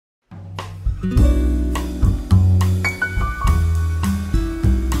Hey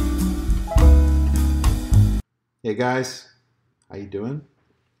guys, how you doing?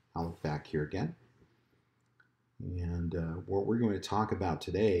 I'm back here again. And what we're going to talk about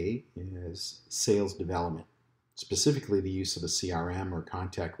today is sales development, specifically the use of a CRM or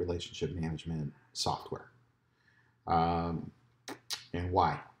contact relationship management software, and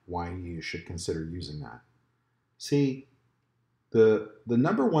why you should consider using that. See, the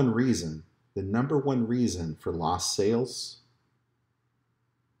number one reason for lost sales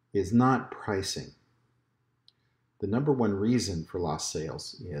is not pricing. The number one reason for lost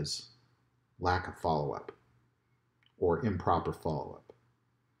sales is lack of follow-up or improper follow-up.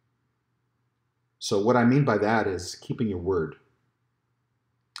 So what I mean by that is keeping your word,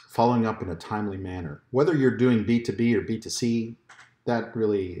 following up in a timely manner. Whether you're doing B2B or B2C, that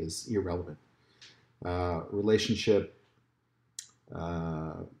really is irrelevant. Relationship,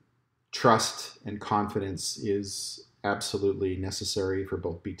 trust, and confidence is absolutely necessary for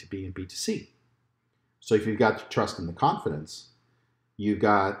both B2B and B2C. So if you've got the trust and the confidence, you've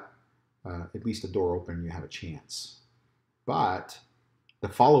got at least a door open, you have a chance. But the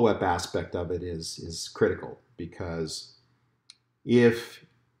follow-up aspect of it is critical, because if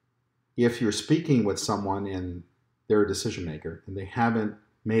you're speaking with someone and they're a decision maker and they haven't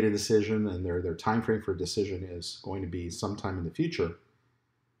made a decision and their time frame for a decision is going to be sometime in the future,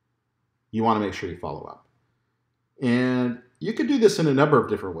 you want to make sure you follow up. And you could do this in a number of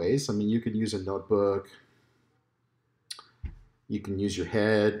different ways. I mean, you could use a notebook. You can use your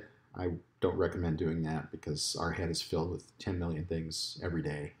head. I don't recommend doing that because our head is filled with 10 million things every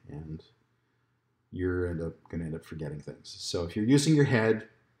day, and you're going to end up forgetting things. So if you're using your head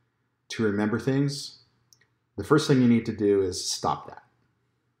to remember things, the first thing you need to do is stop that.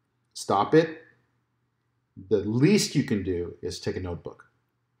 Stop it. The least you can do is take a notebook.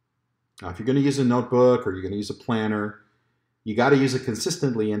 Now, if you're going to use a notebook or you're going to use a planner, you got to use it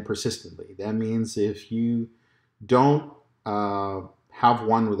consistently and persistently. That means if you don't have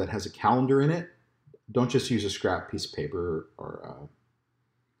one that has a calendar in it, don't just use a scrap piece of paper or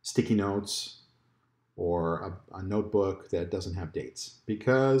sticky notes or a notebook that doesn't have dates,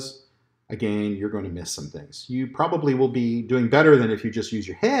 because, again, you're going to miss some things. You probably will be doing better than if you just use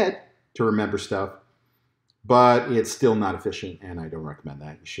your head to remember stuff, but it's still not efficient, and I don't recommend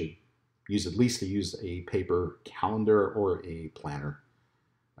that. You should use a paper calendar or a planner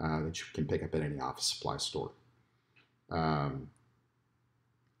that you can pick up at any office supply store.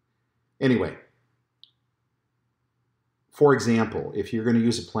 Anyway, for example, if you're going to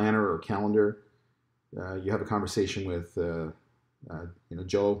use a planner or a calendar, you have a conversation with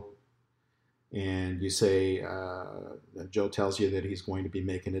Joe, and you say Joe tells you that he's going to be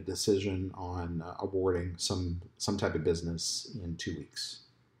making a decision on awarding some type of business in 2 weeks.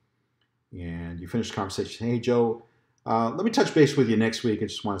 And you finish the conversation, hey, Joe, let me touch base with you next week. I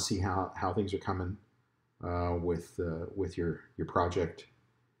just want to see how things are coming with your project.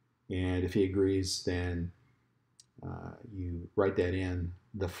 And if he agrees, then you write that in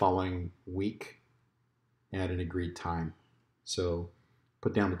the following week at an agreed time. So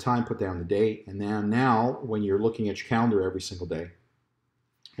put down the time, put down the date, and then now when you're looking at your calendar every single day,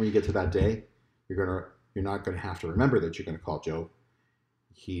 when you get to that day, you're not going to have to remember that you're going to call Joe.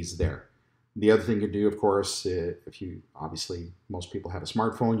 He's there. The other thing you can do, of course, obviously most people have a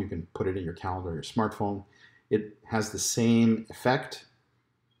smartphone, you can put it in your calendar on your smartphone. It has the same effect.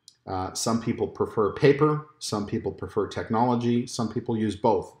 Some people prefer paper, some people prefer technology, some people use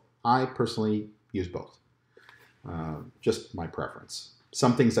both. I personally use both. Just my preference.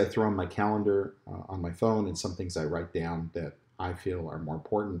 Some things I throw on my calendar on my phone, and some things I write down that I feel are more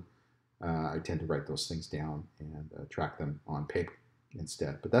important. I tend to write those things down and track them on paper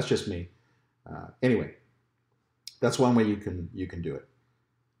instead. But that's just me. Anyway, that's one way you can do it.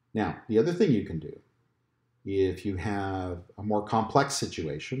 Now, the other thing you can do, if you have a more complex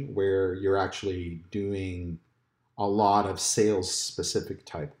situation where you're actually doing a lot of sales-specific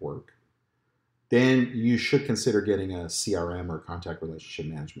type work, then you should consider getting a CRM or contact relationship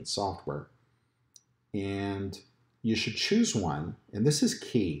management software. And you should choose one, and this is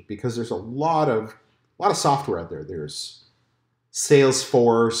key because there's a lot of software out there. There's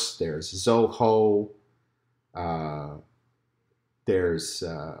Salesforce, there's Zoho, there's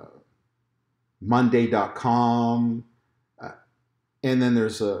Monday.com, and then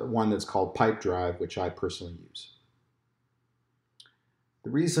there's one that's called Pipedrive, which I personally use. The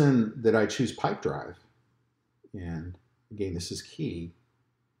reason that I choose Pipedrive, and again, this is key,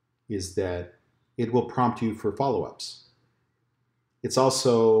 is that it will prompt you for follow-ups. It's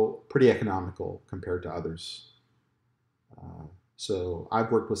also pretty economical compared to others. So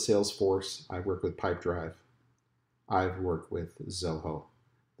I've worked with Salesforce, I've worked with Pipedrive, I've worked with Zoho.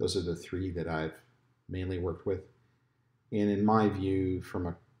 Those are the three that I've mainly worked with. And in my view, from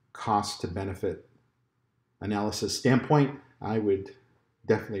a cost to benefit analysis standpoint, I would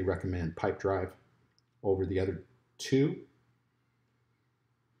definitely recommend Pipedrive over the other two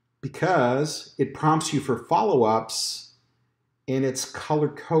because it prompts you for follow-ups and it's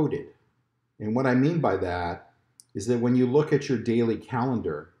color-coded. And what I mean by that is that when you look at your daily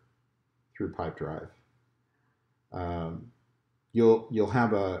calendar through Pipedrive, you'll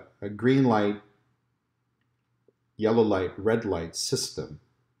have a green light, yellow light, red light system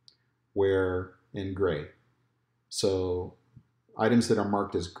where in gray. So items that are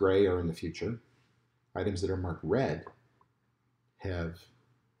marked as gray are in the future. Items that are marked red have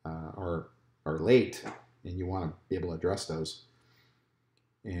are late, and you want to be able to address those.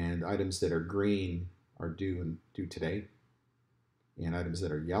 And items that are green are due today, and items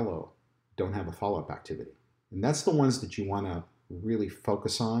that are yellow don't have a follow-up activity. And that's the ones that you want to really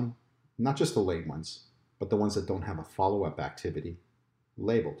focus on, not just the late ones, but the ones that don't have a follow-up activity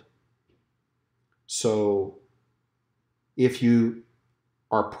labeled. So if you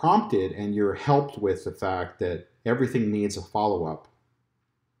are prompted and you're helped with the fact that everything needs a follow-up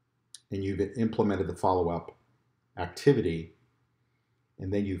and you've implemented the follow-up activity,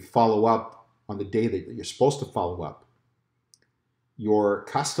 and then you follow up on the day that you're supposed to follow up, your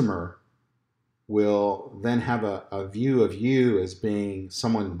customer will then have a view of you as being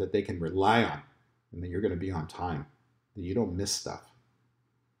someone that they can rely on and that you're going to be on time, that you don't miss stuff.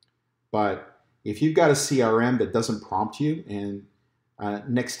 But if you've got a CRM that doesn't prompt you, and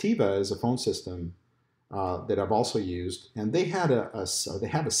Nextiva is a phone system that I've also used, and they had they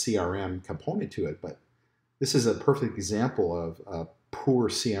have a CRM component to it, but this is a perfect example of a poor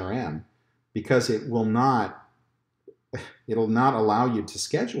CRM because it'll not allow you to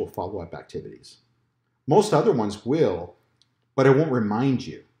schedule follow-up activities. Most other ones will, but it won't remind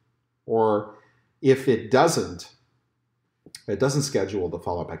you. Or if it doesn't schedule the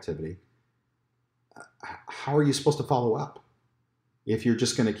follow-up activity, how are you supposed to follow up if you're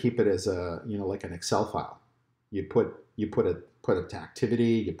just going to keep it as like an Excel file? You put an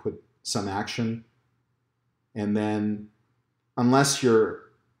activity, you put some action, and then unless you're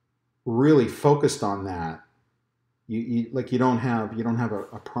really focused on that, you don't have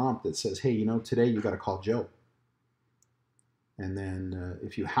a prompt that says, hey, today you got to call Joe. And then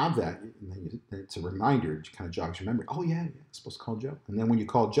if you have that, it's a reminder. It kind of jogs your memory. Oh yeah, I'm supposed to call Joe. And then when you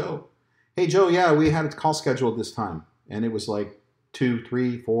call Joe, hey Joe, yeah, we had a call scheduled this time, and it was like 2,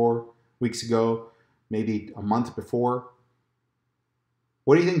 3, 4 weeks ago, maybe a month before.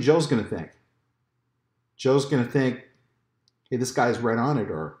 What do you think Joe's going to think? Joe's going to think, hey, this guy's right on it,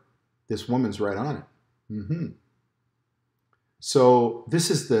 or this woman's right on it. Mm-hmm. So this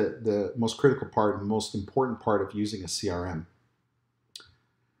is the most critical part and most important part of using a CRM.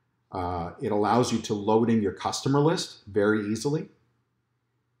 It allows you to load in your customer list very easily,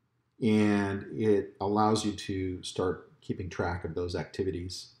 and it allows you to start keeping track of those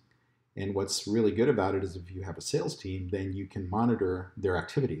activities. And what's really good about it is if you have a sales team, then you can monitor their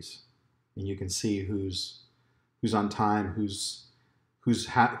activities, and you can see who's on time,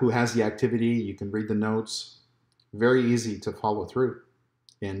 who has the activity. You can read the notes. Very easy to follow through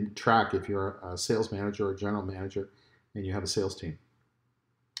and track if you're a sales manager or a general manager and you have a sales team.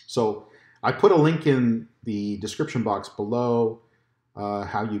 So I put a link in the description box below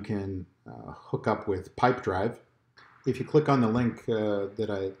how you can hook up with Pipedrive. If you click on the link that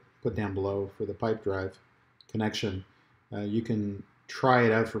I put down below for the Pipedrive connection, you can try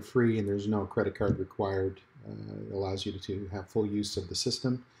it out for free, and there's no credit card required. It allows you to have full use of the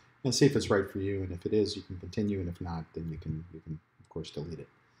system and see if it's right for you. And if it is, you can continue, and if not, then you can of course delete it.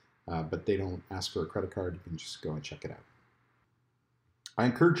 But they don't ask for a credit card. You can just go and check it out. I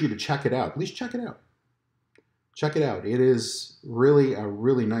encourage you to check it out. At least check it out. Check it out. It is really a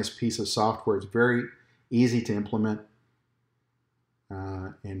really nice piece of software. It's very easy to implement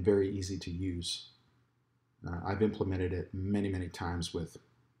and very easy to use. I've implemented it many times with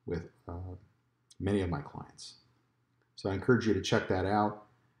many of my clients. So I encourage you to check that out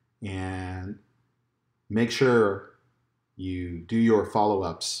and make sure you do your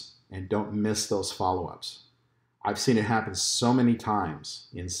follow-ups and don't miss those follow-ups. I've seen it happen so many times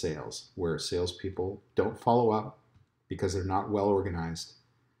in sales where salespeople don't follow up because they're not well organized,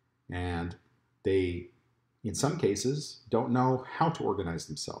 and they, in some cases, don't know how to organize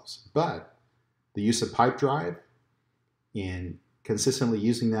themselves. But the use of Pipedrive and consistently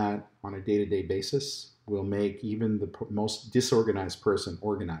using that on a day-to-day basis will make even the most disorganized person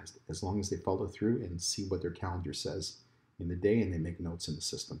organized, as long as they follow through and see what their calendar says in the day, and they make notes in the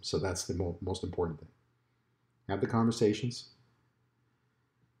system. So that's the most important thing. Have the conversations.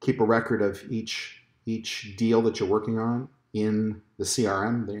 Keep a record of each deal that you're working on in the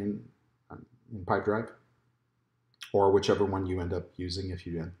CRM, in Pipedrive, or whichever one you end up using if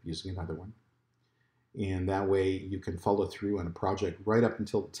you end up using another one. And that way you can follow through on a project right up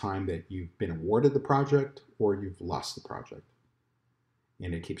until the time that you've been awarded the project or you've lost the project.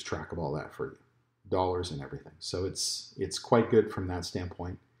 And it keeps track of all that for you, dollars and everything. So it's quite good from that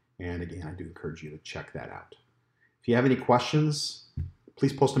standpoint. And again, I do encourage you to check that out. If you have any questions,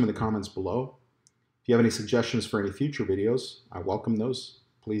 please post them in the comments below. If you have any suggestions for any future videos, I welcome those.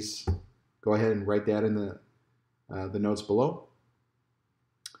 Please go ahead and write that in the notes below.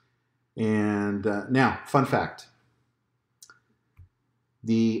 And now, fun fact.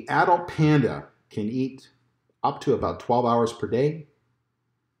 The adult panda can eat up to about 12 hours per day,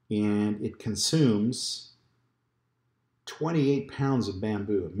 and it consumes 28 pounds of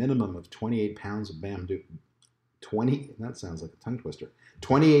bamboo, a minimum of 28 pounds of bamboo. That sounds like a tongue twister.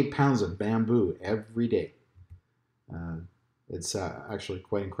 28 pounds of bamboo every day. It's actually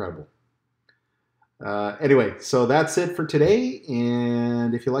quite incredible. Anyway, so that's it for today.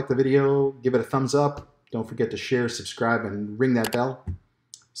 And if you like the video, give it a thumbs up. Don't forget to share, subscribe, and ring that bell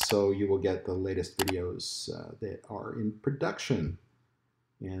so you will get the latest videos that are in production.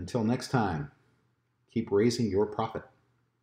 And until next time, keep raising your profit.